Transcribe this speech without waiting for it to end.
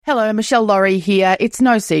Hello, Michelle Laurie here. It's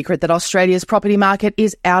no secret that Australia's property market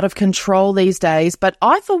is out of control these days, but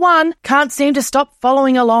I, for one, can't seem to stop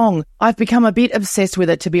following along. I've become a bit obsessed with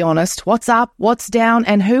it, to be honest. What's up, what's down,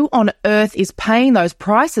 and who on earth is paying those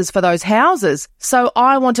prices for those houses? So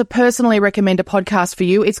I want to personally recommend a podcast for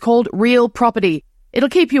you. It's called Real Property. It'll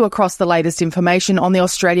keep you across the latest information on the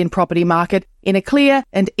Australian property market in a clear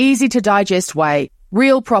and easy-to-digest way.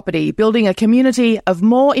 Real Property, building a community of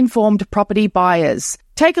more informed property buyers.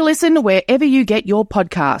 Take a listen wherever you get your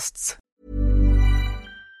podcasts.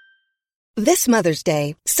 This Mother's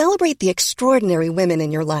Day, celebrate the extraordinary women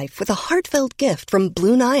in your life with a heartfelt gift from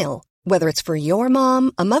Blue Nile. Whether it's for your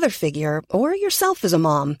mom, a mother figure, or yourself as a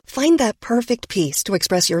mom, find that perfect piece to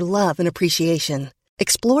express your love and appreciation.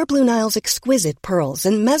 Explore Blue Nile's exquisite pearls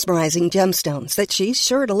and mesmerizing gemstones that she's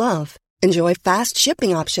sure to love. Enjoy fast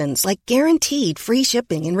shipping options like guaranteed free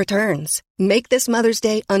shipping and returns. Make this Mother's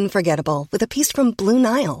Day unforgettable with a piece from Blue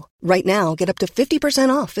Nile. Right now, get up to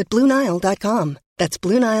 50% off at BlueNile.com. That's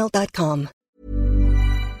BlueNile.com.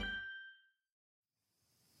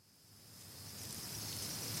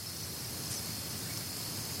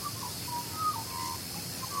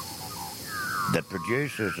 The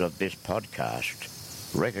producers of this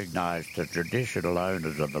podcast recognise the traditional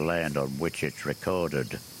owners of the land on which it's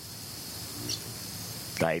recorded.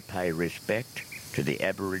 They pay respect to the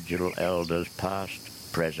Aboriginal elders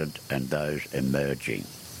past, present and those emerging.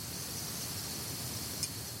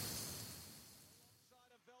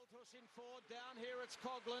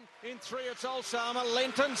 In 3, it's Olsama.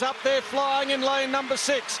 Lenton's up there flying in lane number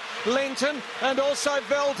 6. Lenton and also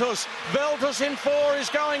Veltus. Veltus in 4 is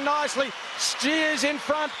going nicely. Steers in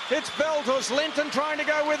front. It's Veltus. Lenton trying to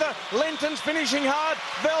go with her. Lenton's finishing hard.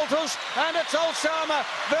 Veltus and it's Olsama.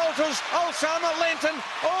 Veltus, Olsama, Lenton.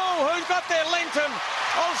 Oh, who's got there? Lenton.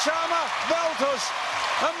 Olsama, Veltus.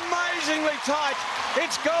 Amazingly tight.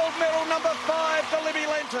 It's gold medal number 5 for Libby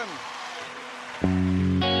Lenton.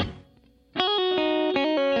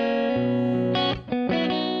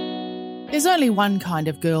 There's only one kind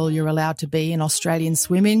of girl you're allowed to be in Australian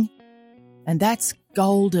swimming, and that's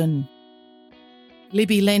golden.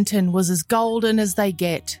 Libby Lenton was as golden as they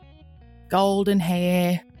get. Golden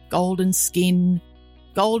hair, golden skin,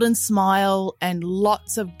 golden smile, and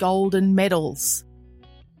lots of golden medals.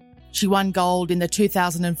 She won gold in the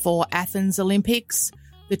 2004 Athens Olympics,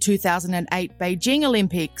 the 2008 Beijing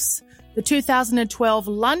Olympics, the 2012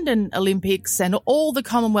 London Olympics, and all the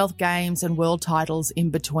Commonwealth Games and world titles in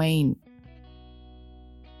between.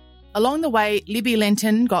 Along the way, Libby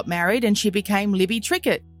Lenton got married and she became Libby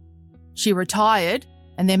Trickett. She retired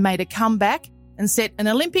and then made a comeback and set an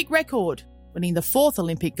Olympic record, winning the 4th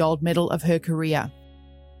Olympic gold medal of her career.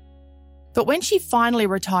 But when she finally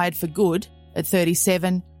retired for good at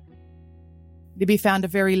 37, Libby found a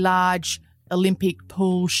very large Olympic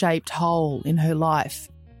pool-shaped hole in her life,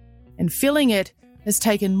 and filling it has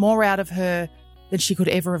taken more out of her than she could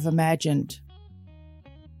ever have imagined.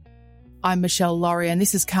 I'm Michelle Laurie and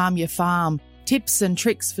this is Calm Your Farm, tips and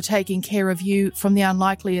tricks for taking care of you from the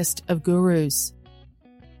unlikeliest of gurus.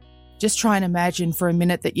 Just try and imagine for a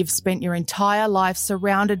minute that you've spent your entire life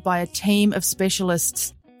surrounded by a team of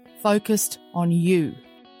specialists focused on you,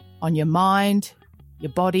 on your mind,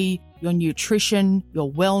 your body, your nutrition,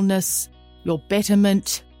 your wellness, your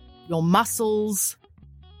betterment, your muscles.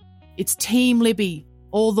 It's Team Libby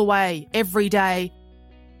all the way, every day.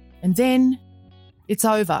 And then it's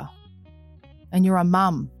over. And you're a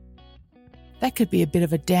mum. That could be a bit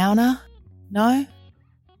of a downer, no?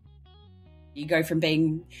 You go from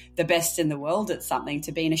being the best in the world at something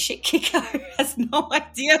to being a shit kicker who has no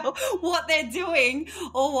idea what they're doing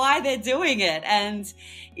or why they're doing it. And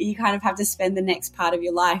you kind of have to spend the next part of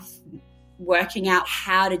your life working out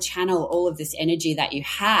how to channel all of this energy that you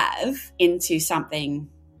have into something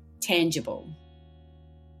tangible.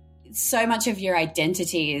 So much of your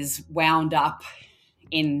identity is wound up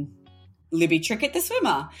in Libby Trickett, the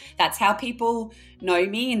swimmer. That's how people know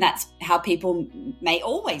me, and that's how people may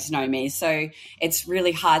always know me. So it's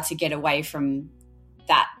really hard to get away from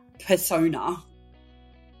that persona.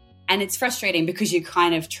 And it's frustrating because you're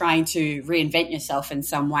kind of trying to reinvent yourself in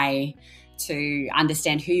some way to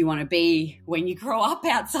understand who you want to be when you grow up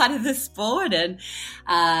outside of the sport and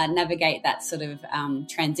navigate that sort of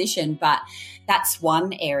transition. But that's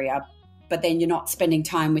one area. But then you're not spending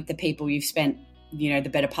time with the people you've spent the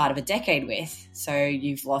better part of a decade with. So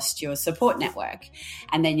you've lost your support network,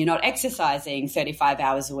 and then you're not exercising 35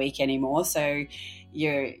 hours a week anymore. So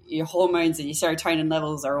your hormones and your serotonin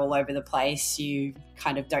levels are all over the place. You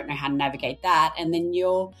kind of don't know how to navigate that. And then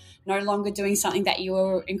you're no longer doing something that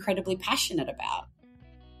you're incredibly passionate about.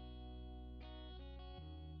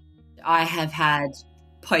 I have had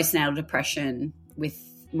postnatal depression with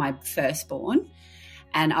my firstborn,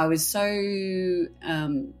 and I was so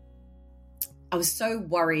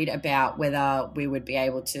worried about whether we would be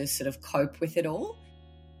able to sort of cope with it all.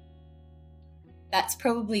 That's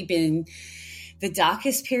probably been the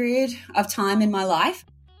darkest period of time in my life.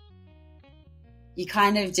 You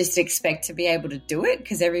kind of just expect to be able to do it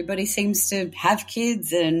because everybody seems to have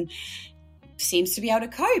kids and seems to be able to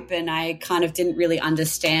cope. And I kind of didn't really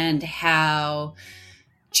understand how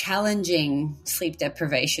challenging sleep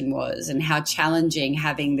deprivation was and how challenging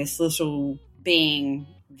having this little being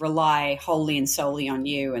rely wholly and solely on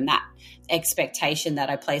you, and that expectation that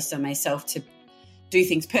I placed on myself to do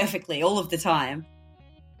things perfectly all of the time.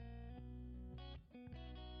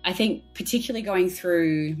 I think particularly going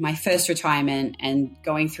through my first retirement and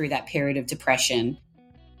going through that period of depression,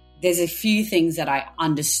 there's a few things that I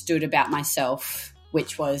understood about myself,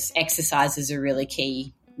 which was exercise is a really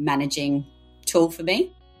key managing tool for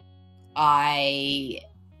me. I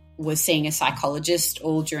was seeing a psychologist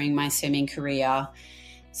all during my swimming career,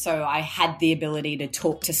 so I had the ability to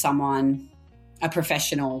talk to someone, a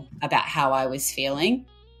professional, about how I was feeling.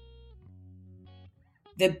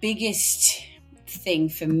 The biggest thing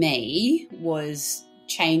for me was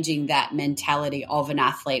changing that mentality of an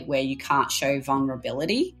athlete where you can't show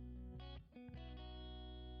vulnerability.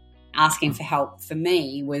 Asking for help for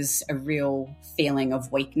me was a real feeling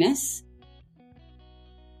of weakness.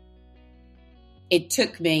 It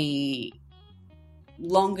took me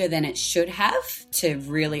longer than it should have to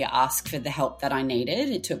really ask for the help that I needed.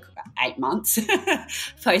 It took about 8 months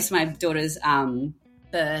post my daughter's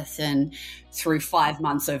birth and through 5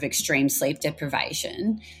 months of extreme sleep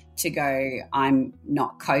deprivation to go, I'm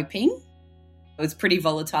not coping. I was pretty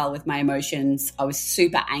volatile with my emotions. I was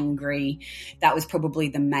super angry. That was probably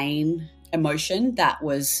the main emotion that I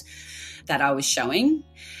was showing.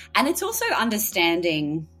 And it's also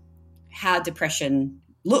understanding how depression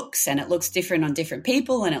looks, and it looks different on different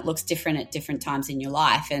people and it looks different at different times in your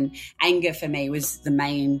life. And anger for me was the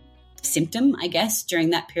main symptom, I guess, during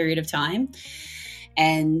that period of time.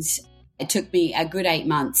 And it took me a good 8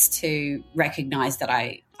 months to recognize that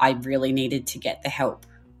I really needed to get the help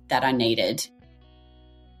that I needed.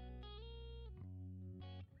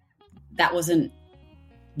 That wasn't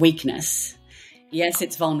weakness. Yes,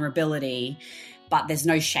 it's vulnerability, but there's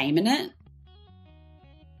no shame in it.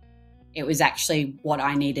 It was actually what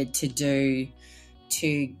I needed to do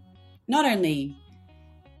to not only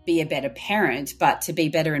be a better parent, but to be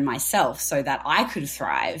better in myself so that I could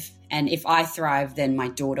thrive. And if I thrive, then my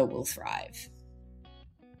daughter will thrive.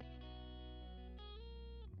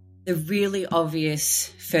 The really obvious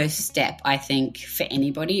first step, I think, for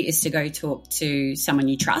anybody is to go talk to someone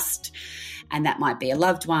you trust. And that might be a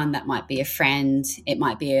loved one, that might be a friend, it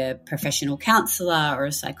might be a professional counsellor or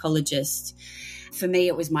a psychologist. For me,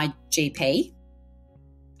 it was my GP.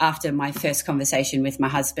 After my first conversation with my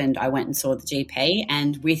husband, I went and saw the GP,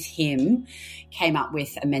 and with him came up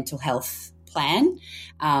with a mental health plan,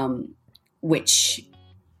 which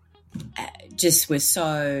just was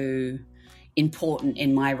so important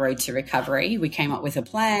in my road to recovery. We came up with a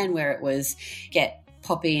plan where it was get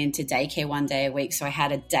Poppy into daycare 1 day a week, so I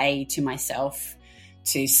had a day to myself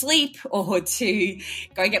to sleep or to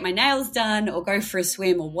go get my nails done or go for a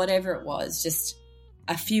swim or whatever it was, just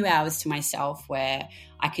a few hours to myself where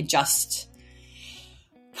I could just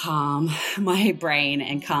calm my brain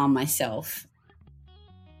and calm myself.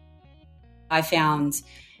 I found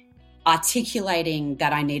articulating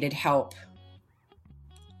that I needed help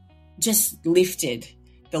just lifted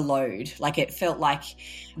the load. Like it felt like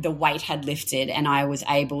the weight had lifted and I was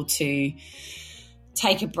able to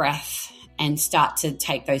take a breath and start to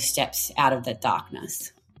take those steps out of that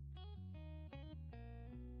darkness.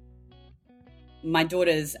 My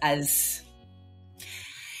daughters,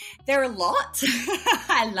 they're a lot.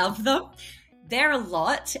 I love them. They're a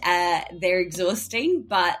lot. They're exhausting,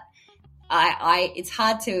 but it's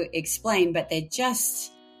hard to explain, but they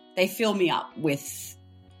fill me up with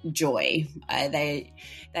joy. They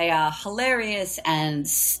are hilarious and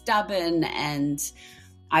stubborn, and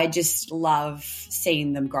I just love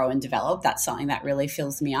seeing them grow and develop. That's something that really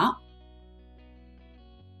fills me up.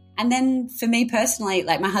 And then for me personally,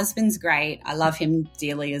 like my husband's great. I love him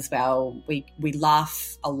dearly as well. We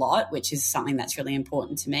laugh a lot, which is something that's really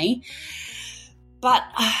important to me. But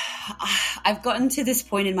I've gotten to this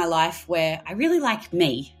point in my life where I really like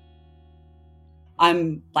me.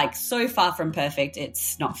 I'm like so far from perfect,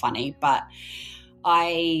 it's not funny, but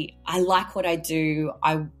I like what I do.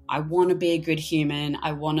 I want to be a good human.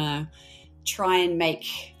 I want to try and make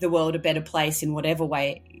the world a better place in whatever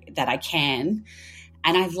way that I can.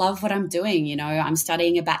 And I love what I'm doing. You know, I'm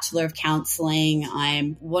studying a Bachelor of Counselling.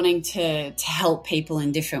 I'm wanting to help people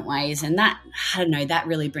in different ways. And that, I don't know, that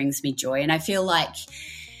really brings me joy. And I feel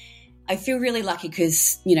really lucky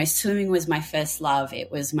because, you know, swimming was my first love.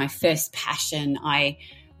 It was my first passion. I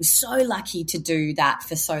was so lucky to do that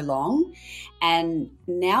for so long. And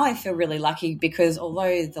now I feel really lucky because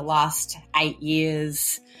although the last 8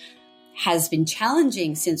 years has been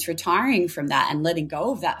challenging since retiring from that and letting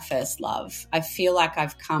go of that first love, I feel like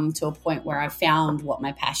I've come to a point where I've found what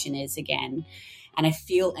my passion is again. And I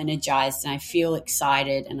feel energized and I feel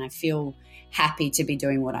excited and I feel happy to be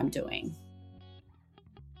doing what I'm doing.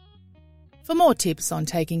 For more tips on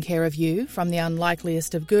taking care of you from the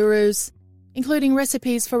unlikeliest of gurus, including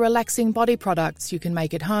recipes for relaxing body products you can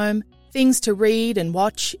make at home, things to read and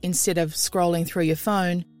watch instead of scrolling through your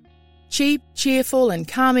phone, cheap, cheerful and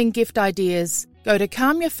calming gift ideas, go to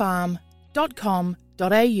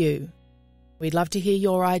calmyourfarm.com.au. We'd love to hear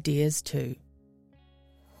your ideas too.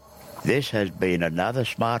 This has been another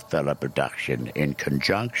Smartfella production in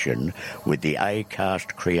conjunction with the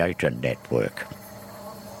Acast Creator Network.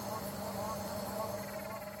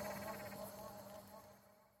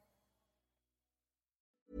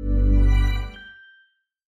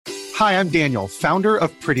 Hi, I'm Daniel, founder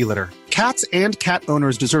of Pretty Litter. Cats and cat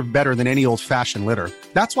owners deserve better than any old-fashioned litter.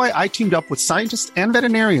 That's why I teamed up with scientists and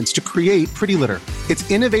veterinarians to create Pretty Litter. Its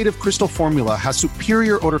innovative crystal formula has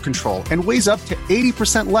superior odor control and weighs up to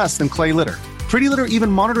 80% less than clay litter. Pretty Litter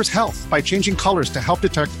even monitors health by changing colors to help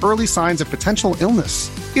detect early signs of potential illness.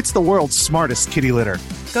 It's the world's smartest kitty litter.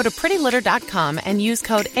 Go to prettylitter.com and use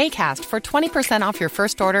code ACAST for 20% off your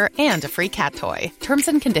first order and a free cat toy. Terms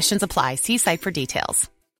and conditions apply. See site for details.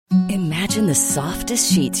 Imagine the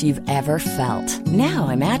softest sheets you've ever felt. Now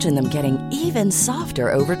imagine them getting even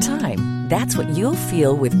softer over time. That's what you'll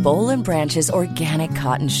feel with Boll & Branch's organic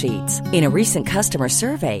cotton sheets. In a recent customer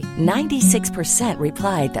survey, 96%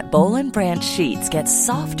 replied that Boll & Branch sheets get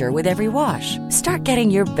softer with every wash. Start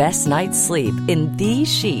getting your best night's sleep in these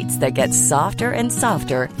sheets that get softer and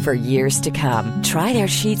softer for years to come. Try their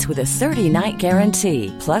sheets with a 30-night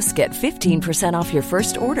guarantee. Plus, get 15% off your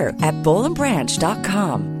first order at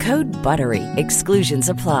bollandbranch.com. Code BUTTERY. Exclusions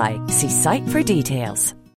apply. See site for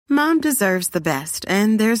details. Mom deserves the best,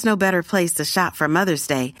 and there's no better place to shop for Mother's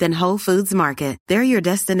Day than Whole Foods Market. They're your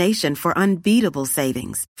destination for unbeatable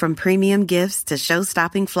savings, from premium gifts to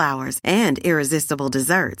show-stopping flowers and irresistible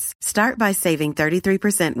desserts. Start by saving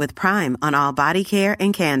 33% with Prime on all body care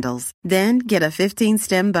and candles. Then get a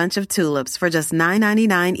 15-stem bunch of tulips for just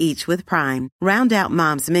 $9.99 each with Prime. Round out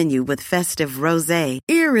Mom's menu with festive rosé,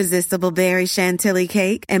 irresistible berry chantilly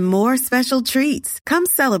cake, and more special treats. Come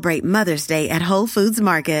celebrate Mother's Day at Whole Foods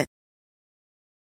Market.